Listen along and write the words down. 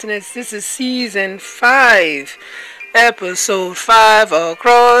This is Season 5, Episode 5,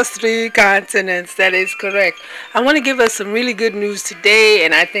 across 3 continents. That is correct. I want to give us some really good news today,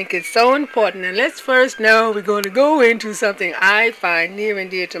 and I think it's so important. And let's first know we're going to go into something I find near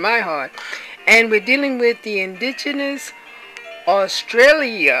and dear to my heart. And we're dealing with the Indigenous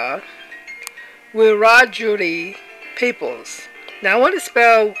Australia WIRADJURI peoples. Now, I want to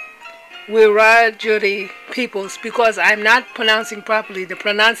spell WIRADJURI peoples because I'm not pronouncing properly. The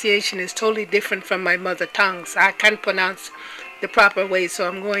pronunciation is totally different from my mother tongue, so I can't pronounce the proper way. So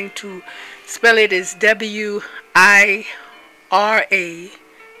I'm going to spell it as WIRADJURI.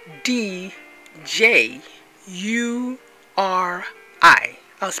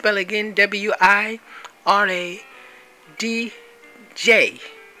 I'll spell again WIRADJURI.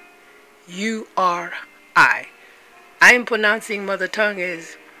 I am pronouncing mother tongue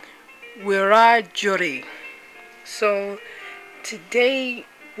as WIRADJURI. So today,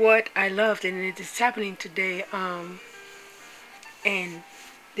 what I loved, and it is happening today, and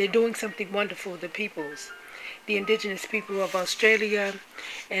they're doing something wonderful. The peoples, the indigenous people of Australia,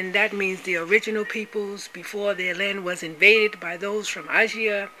 and that means the original peoples before their land was invaded by those from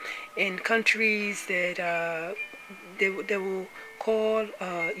Asia and countries that they will call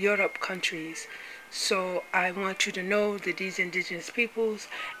Europe countries. So I want you to know that these indigenous peoples,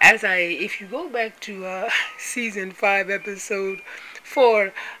 if you go back to Season 5, Episode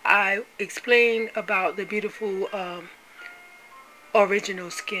 4, I explained about the beautiful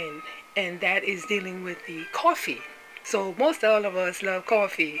original skin, and that is dealing with the coffee. So most all of us love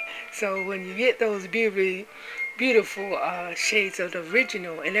coffee. So when you get those beautiful shades of the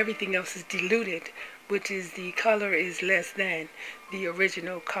original and everything else is diluted, which is the color is less than the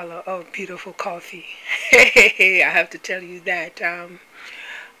original color of beautiful coffee. I have to tell you that.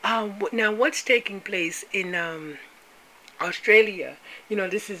 Now, what's taking place in Australia? You know,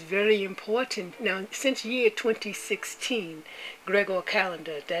 this is very important. Now, since year 2016, Gregor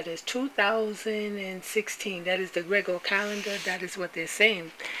calendar, that is 2016, that is the Gregor calendar, that is what they're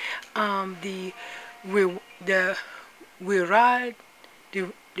saying. The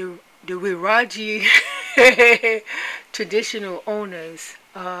Wiraji traditional owners,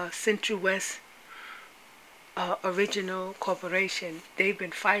 Central West Original Corporation, they've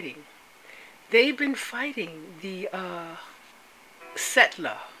been fighting. They've been fighting the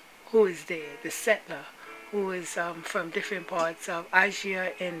settler who is there, the settler who is from different parts of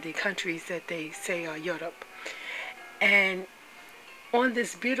Asia and the countries that they say are Europe. And on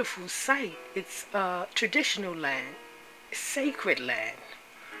this beautiful site, it's traditional land, sacred land.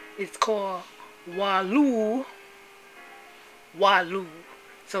 It's called Walu.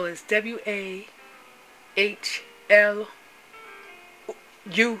 So it's WAHLUU.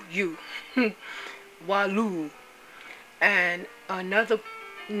 Walu. And another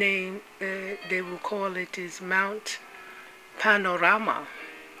name they will call it is Mount Panorama.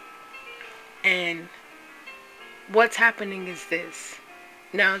 And what's happening is this.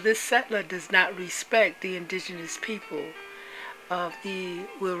 Now, this settler does not respect the indigenous people of the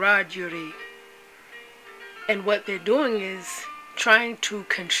WIRADJURI, and what they're doing is trying to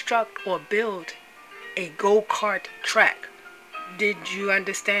construct or build a go-kart track. Did you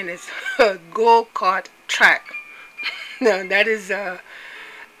understand? It's a go-kart track. Now that is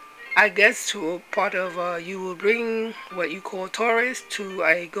I guess to a part of you will bring what you call tourists to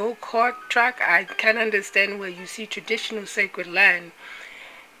a go-kart track. I can understand where you see traditional sacred land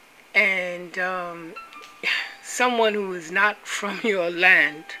and someone who is not from your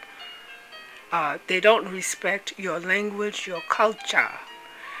land, they don't respect your language, your culture,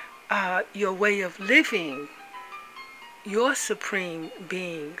 your way of living, your supreme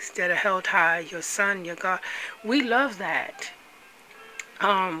beings that are held high, your sun, your God. We love that.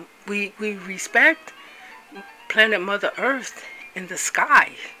 We respect planet Mother Earth and the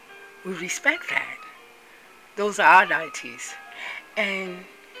sky. We respect that. Those are our deities. And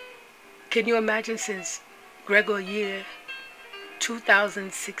can you imagine, since Gregor year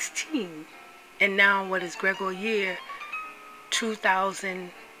 2016, and now what is Gregor year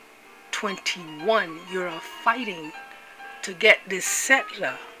 2021, you're fighting to get this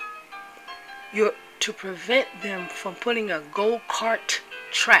settler, to prevent them from putting a go-kart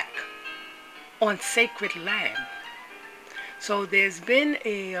track on sacred land. So there's been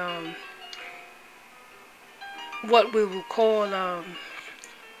a what we will call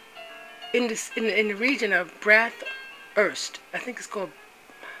in the region of Bathurst, I think it's called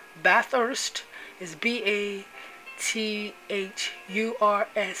Bathurst, is BATHURST,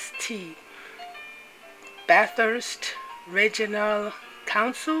 Bathurst Regional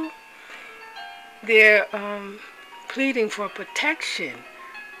Council. They're pleading for protection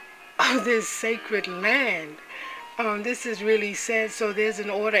of this sacred land. This is really sad. So there's an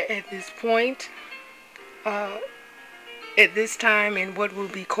order at this point, at this time, in what will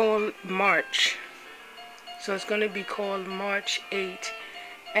be called March. So it's going to be called March 8.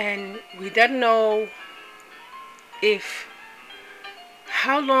 And we don't know if,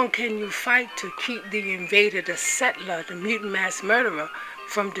 how long can you fight to keep the invader, the settler, the mutant mass murderer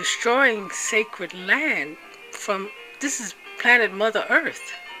from destroying sacred land? This is planet Mother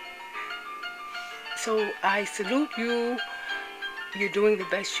Earth. So I salute you. You're doing the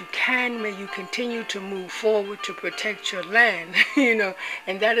best you can. May you continue to move forward to protect your land.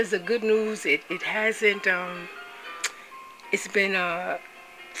 And that is the good news. It hasn't, it's been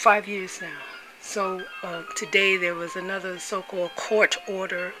 5 years now. So today there was another so-called court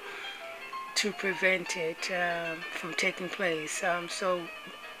order to prevent it from taking place. So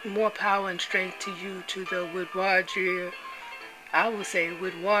more power and strength to you, to the WIRADJURI, I would say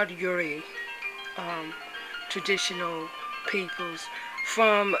WIRADJURI, traditional peoples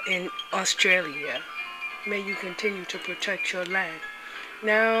in Australia. May you continue to protect your land.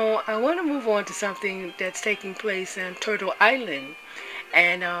 Now, I want to move on to something that's taking place in Turtle Island.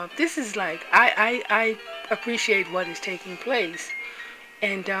 And this is like, I appreciate what is taking place.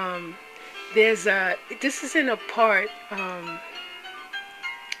 And this is in a part, I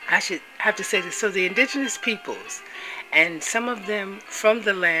should have to say this. So the indigenous peoples, and some of them from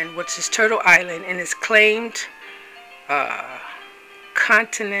the land, which is Turtle Island, and is claimed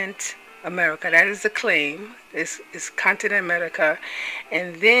Continent America. That is the claim. It's Continent America.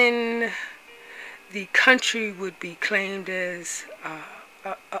 And then the country would be claimed as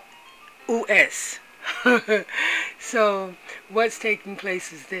US. So what's taking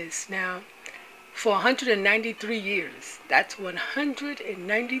place is this. Now, for 193 years, that's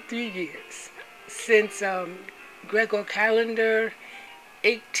 193 years, since Gregor calendar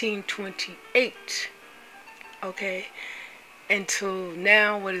 1828, okay, until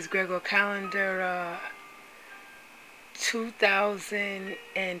now, what is Gregor calendar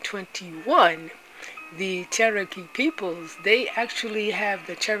 2021, the Cherokee peoples, they actually have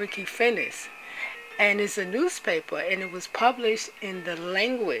the Cherokee Furnace, and it's a newspaper, and it was published in the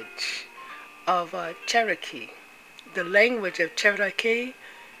language of Cherokee, the language of Cherokee,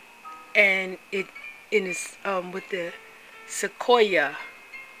 and it is with the Sequoia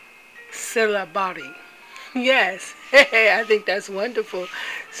syllabary. Yes, I think that's wonderful.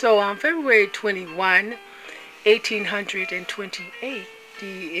 So on February 21, 1828,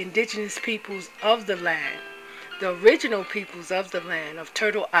 the indigenous peoples of the land, the original peoples of the land of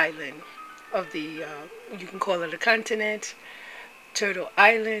Turtle Island, of the, you can call it a continent, Turtle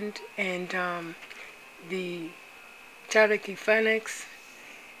Island, and the Cherokee Phoenix,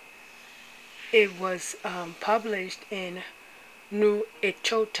 it was published in New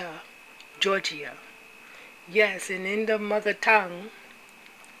Echota, Georgia. Yes, and in the mother tongue,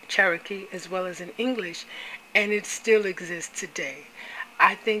 Cherokee, as well as in English, and it still exists today.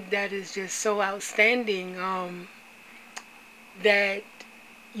 I think that is just so outstanding, that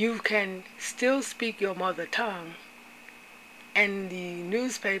you can still speak your mother tongue, and the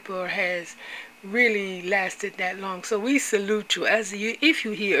newspaper has really lasted that long. So we salute you. If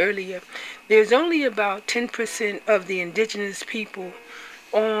you hear earlier, there's only about 10% of the indigenous people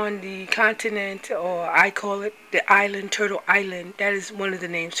on the continent, or I call it the island, Turtle Island. That is one of the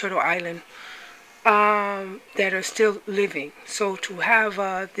names, Turtle Island, that are still living. So to have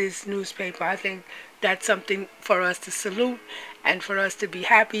this newspaper, I think that's something for us to salute, and for us to be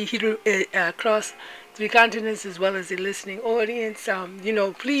happy here across 3 continents, as well as the listening audience.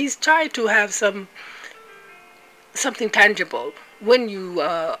 Please try to have something tangible when you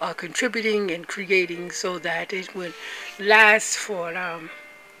are contributing and creating, so that it would last for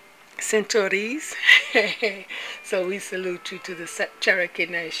centuries. So we salute you, to the Cherokee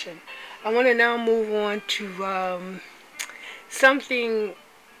Nation. I want to now move on to something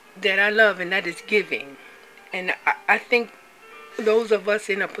that I love, and that is giving. And I think those of us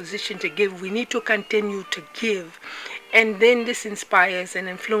in a position to give, we need to continue to give. And then this inspires and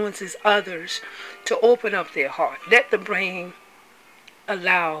influences others to open up their heart. Let the brain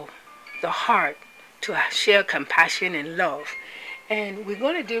allow the heart to share compassion and love. And we're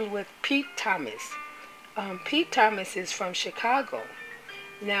going to deal with Pete Thomas. Pete Thomas is from Chicago.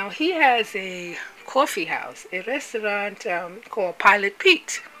 Now, he has a coffee house, a restaurant called Pilot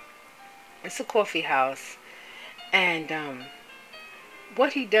Pete. It's a coffee house. And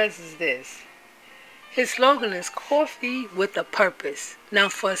what he does is this. His slogan is coffee with a purpose. Now,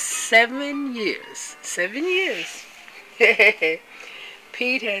 for 7 years,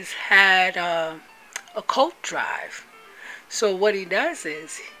 Pete has had a coat drive. So what he does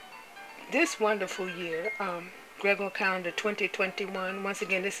is this wonderful year, Gregor calendar 2021. Once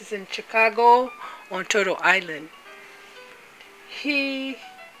again, this is in Chicago on Turtle Island. He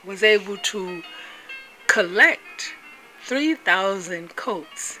was able to collect 3,000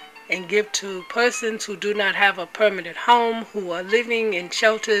 coats and give to persons who do not have a permanent home, who are living in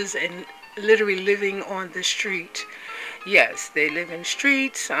shelters and literally living on the street. Yes, they live in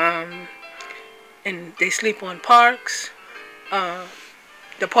streets, and they sleep on parks,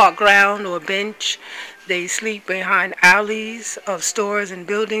 the park ground or bench. They sleep behind alleys of stores and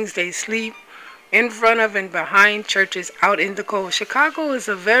buildings. They sleep in front of and behind churches out in the cold. Chicago is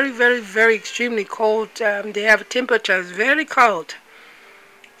a very, very, very extremely cold. They have temperatures very cold.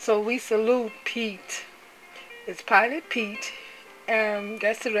 So we salute Pete. It's Pilot Pete.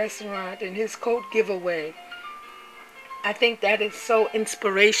 That's the restaurant, and his coat giveaway. I think that is so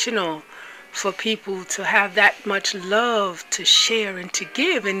inspirational for people to have that much love to share and to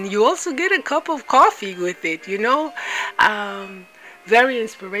give. And you also get a cup of coffee with it, you know. Very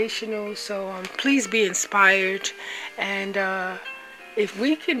inspirational. So please be inspired. And if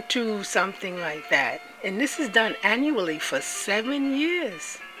we can do something like that, and this is done annually for 7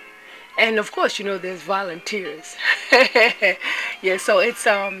 years. And of course, you know, there's volunteers. Yeah, so it's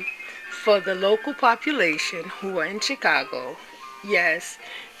for the local population who are in Chicago. Yes,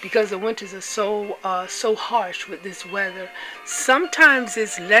 because the winters are so harsh with this weather. Sometimes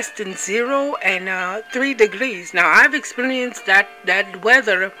it's less than 0 and 3 degrees. Now I've experienced that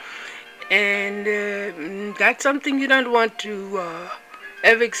weather, and that's something you don't want to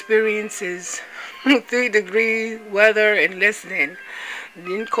ever experience, is 3 degree weather and less than,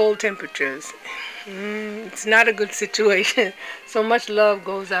 in cold temperatures. It's not a good situation. So much love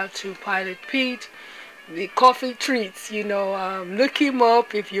goes out to Pilot Pete. The coffee treats, you know, look him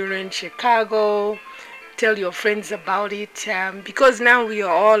up if you're in Chicago. Tell your friends about it, because now we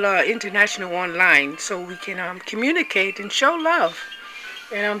are all international online, so we can communicate and show love.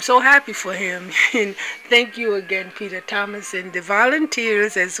 And I'm so happy for him. And thank you again, Peter Thomas, and the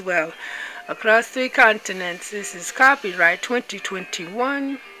volunteers as well. Across 3 continents, this is copyright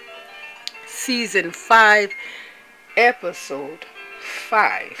 2021, Season 5, Episode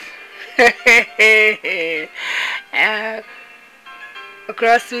 5.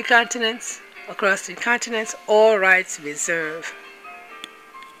 Across 3 continents, all rights reserved.